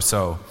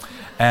So,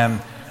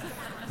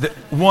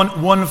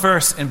 one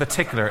verse in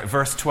particular,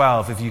 verse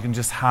 12, if you can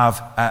just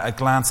have a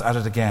glance at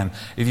it again,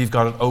 if you've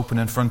got it open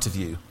in front of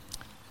you.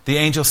 The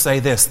angels say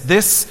this: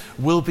 "This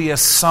will be a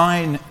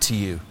sign to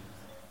you."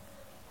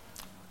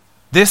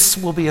 This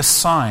will be a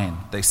sign,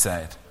 they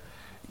said.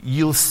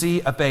 "You'll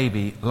see a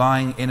baby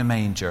lying in a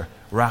manger,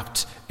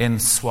 wrapped in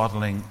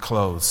swaddling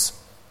clothes."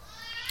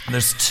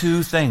 There's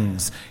two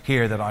things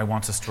here that I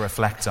want us to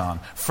reflect on.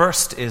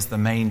 First is the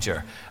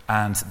manger,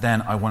 and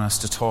then I want us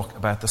to talk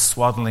about the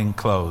swaddling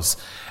clothes.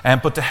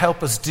 But to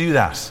help us do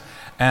that,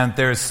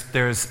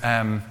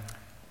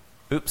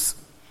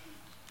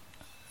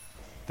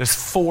 there's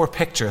 4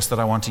 pictures that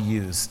I want to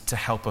use to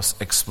help us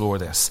explore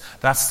this.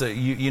 That's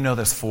you know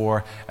there's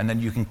 4, and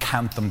then you can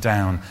count them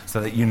down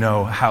so that you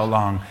know how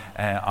long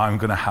I'm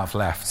going to have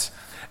left.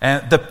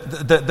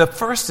 The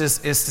first is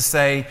to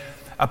say,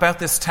 about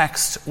this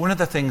text, one of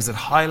the things that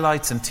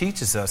highlights and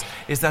teaches us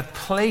is that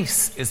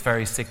place is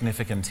very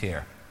significant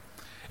here.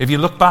 If you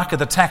look back at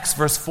the text,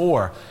 verse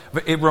 4,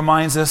 it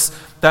reminds us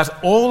that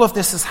all of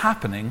this is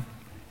happening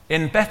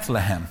in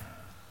Bethlehem,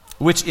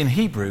 which in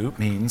Hebrew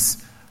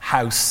means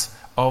house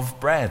of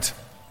bread.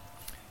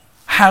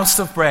 House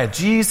of bread.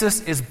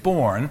 Jesus is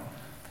born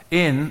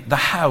in the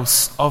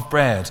house of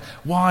bread.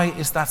 Why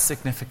is that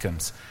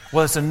significant?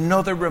 Well, it's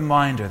another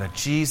reminder that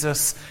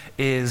Jesus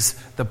is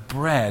the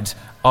bread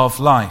of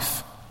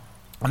life.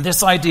 And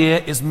this idea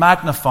is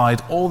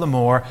magnified all the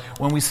more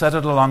when we set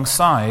it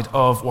alongside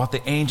of what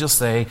the angels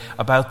say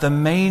about the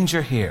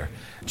manger here.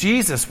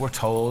 Jesus, we're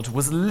told,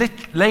 was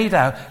laid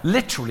out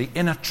literally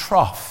in a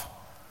trough,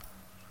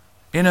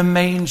 in a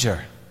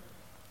manger.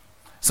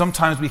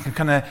 Sometimes we can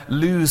kind of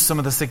lose some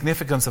of the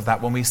significance of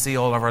that when we see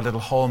all of our little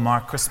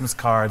Hallmark Christmas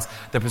cards.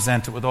 They're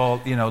presented with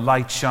all,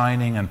 light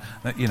shining and,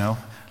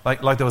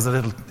 like there was a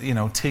little,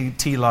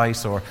 tea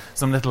light or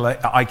some little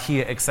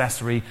IKEA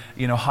accessory,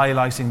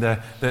 highlighting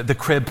the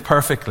crib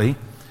perfectly.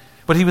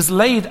 But he was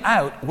laid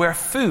out where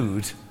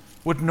food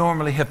would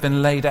normally have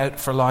been laid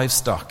out for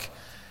livestock.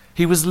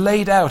 He was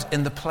laid out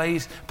in the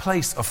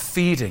place of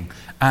feeding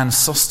and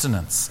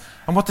sustenance.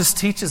 And what this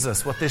teaches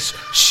us, what this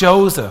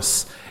shows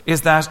us,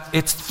 is that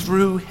it's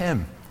through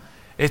him,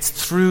 it's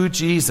through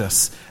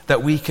Jesus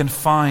that we can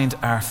find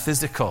our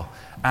physical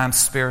and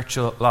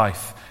spiritual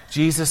life.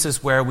 Jesus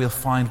is where we'll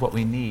find what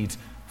we need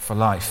for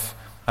life.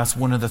 That's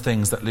one of the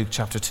things that Luke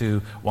chapter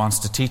 2 wants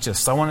to teach us.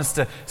 So I want us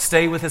to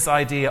stay with this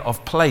idea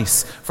of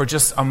place for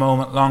just a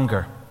moment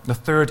longer. The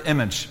third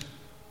image.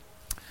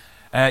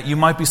 You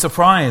might be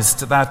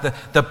surprised that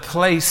the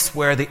place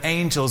where the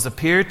angels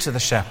appeared to the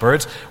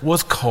shepherd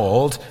was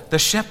called the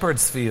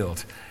shepherd's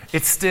field.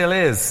 It still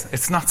is.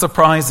 It's not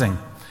surprising.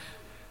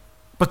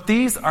 But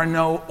these are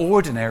no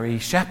ordinary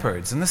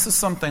shepherds. And this is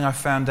something I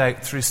found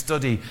out through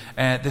study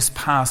this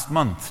past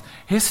month.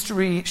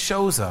 History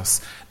shows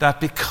us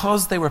that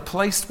because they were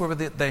placed where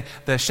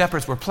the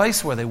shepherds were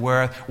placed where they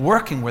were,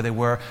 working where they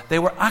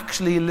were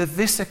actually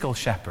Levitical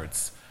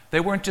shepherds.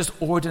 They weren't just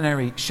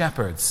ordinary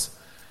shepherds.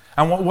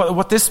 And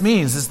what this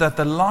means is that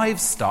the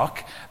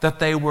livestock that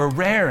they were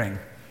rearing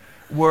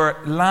were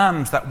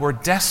lambs that were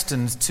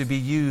destined to be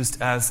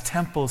used as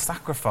temple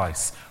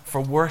sacrifice for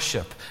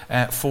worship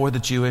for the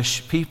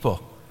Jewish people.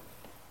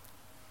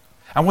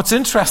 And what's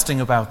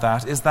interesting about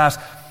that is that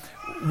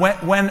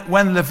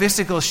when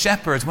Levitical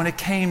shepherds, when it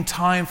came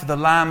time for the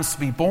lambs to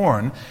be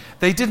born,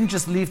 they didn't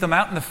just leave them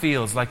out in the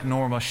fields like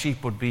normal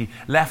sheep would be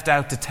left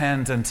out to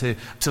tend and to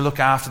look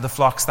after the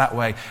flocks that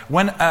way.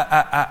 When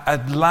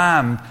a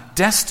lamb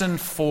destined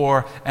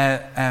for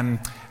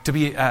to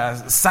be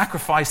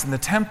sacrificed in the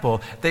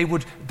temple, they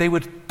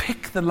would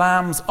pick the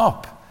lambs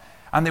up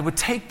and they would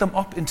take them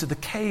up into the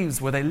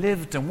caves where they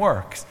lived and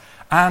worked,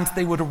 and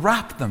they would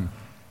wrap them,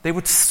 they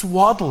would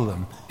swaddle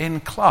them in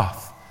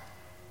cloth.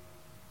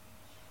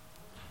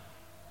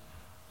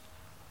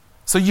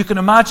 So you can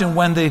imagine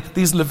when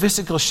these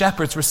Levitical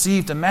shepherds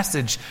received a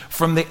message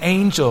from the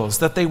angels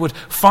that they would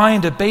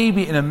find a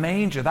baby in a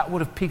manger, that would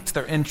have piqued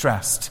their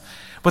interest.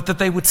 But that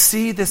they would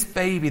see this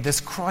baby,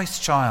 this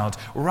Christ child,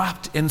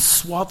 wrapped in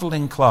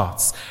swaddling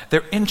cloths,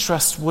 their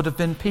interest would have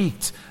been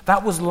piqued.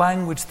 That was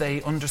language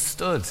they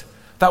understood.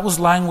 That was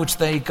language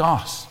they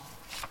got.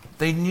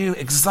 They knew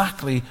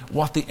exactly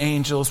what the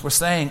angels were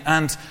saying.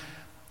 And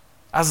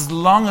as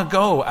long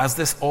ago as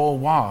this all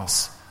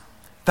was,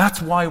 that's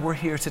why we're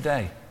here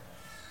today.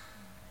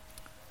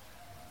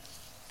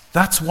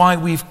 That's why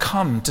we've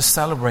come to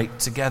celebrate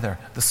together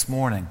this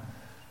morning.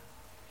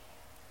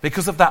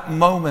 Because of that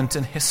moment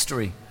in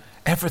history,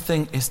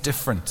 everything is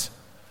different.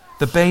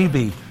 The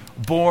baby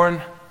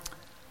born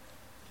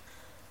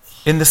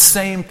in the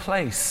same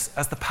place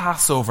as the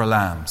Passover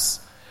lambs,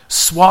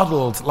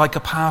 swaddled like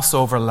a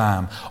Passover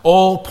lamb,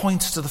 all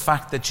points to the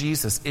fact that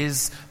Jesus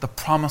is the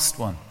promised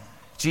one.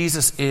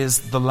 Jesus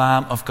is the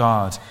Lamb of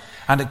God.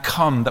 And it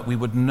come that we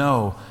would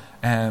know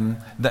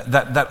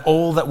that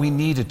all that we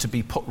needed to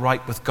be put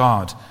right with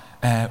God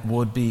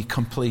would be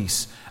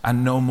complete,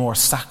 and no more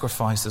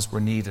sacrifices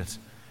were needed.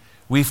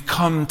 We've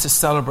come to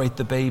celebrate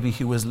the baby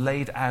who was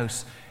laid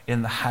out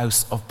in the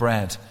house of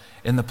bread,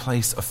 in the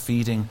place of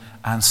feeding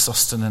and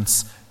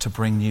sustenance to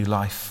bring new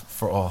life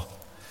for all.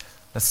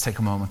 Let's take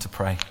a moment to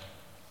pray.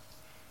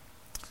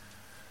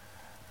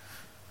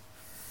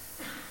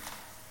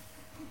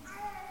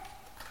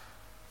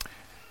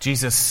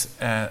 Jesus,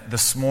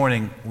 this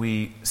morning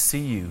we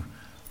see you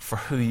for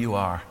who you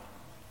are.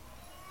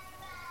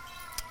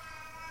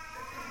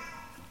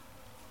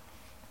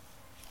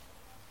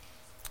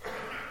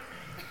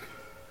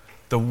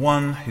 The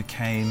one who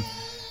came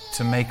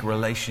to make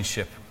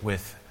relationship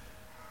with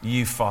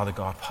you, Father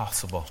God,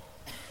 possible.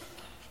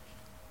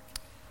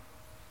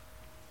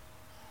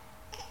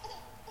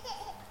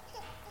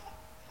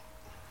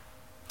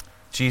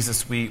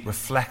 Jesus, we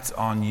reflect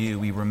on you,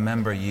 we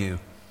remember you,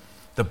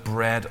 the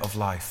bread of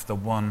life, the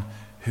one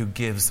who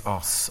gives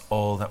us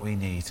all that we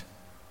need.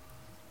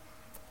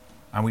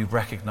 And we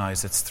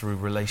recognize it's through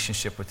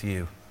relationship with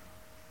you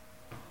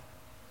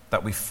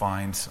that we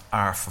find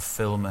our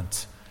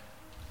fulfillment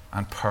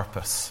and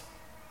purpose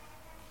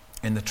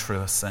in the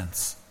truest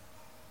sense.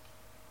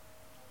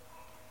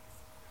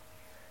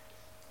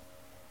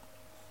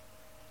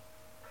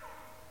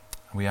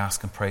 We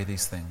ask and pray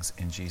these things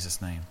in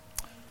Jesus' name.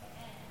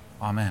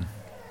 Amen.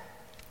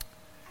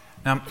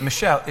 Now,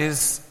 Michelle,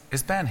 is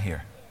Ben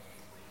here?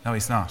 No,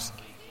 he's not.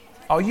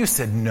 Oh, you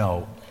said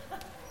no.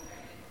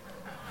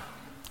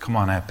 Come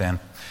on out, Ben.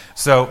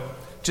 So,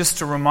 just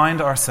to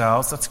remind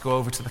ourselves, let's go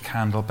over to the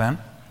candle, Ben.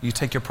 You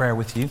take your prayer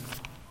with you.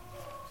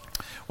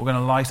 We're going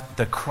to light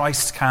the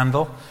Christ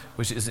candle,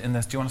 which is in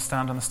this. Do you want to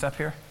stand on the step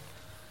here?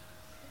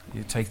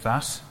 You take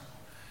that.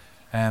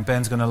 And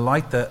Ben's going to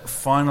light the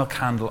final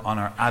candle on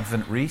our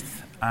Advent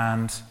wreath.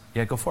 And,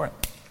 yeah, go for it.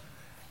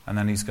 And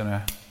then he's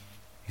going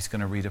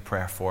to read a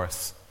prayer for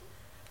us.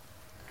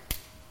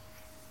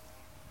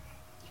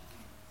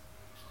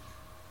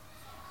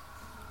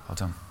 Well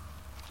done.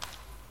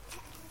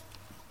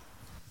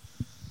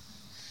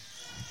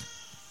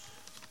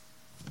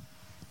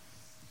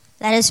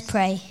 Let us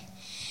pray.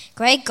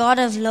 Great God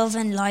of love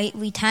and light,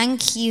 we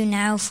thank you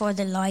now for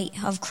the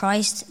light of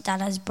Christ that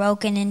has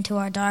broken into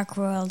our dark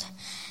world.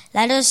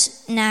 Let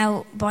us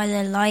now, by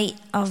the light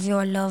of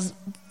your love,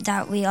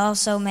 that we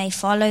also may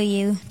follow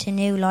you to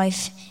new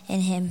life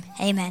in him.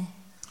 Amen.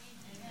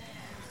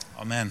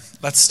 Amen.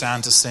 Let's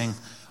stand to sing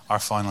our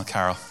final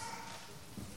carol.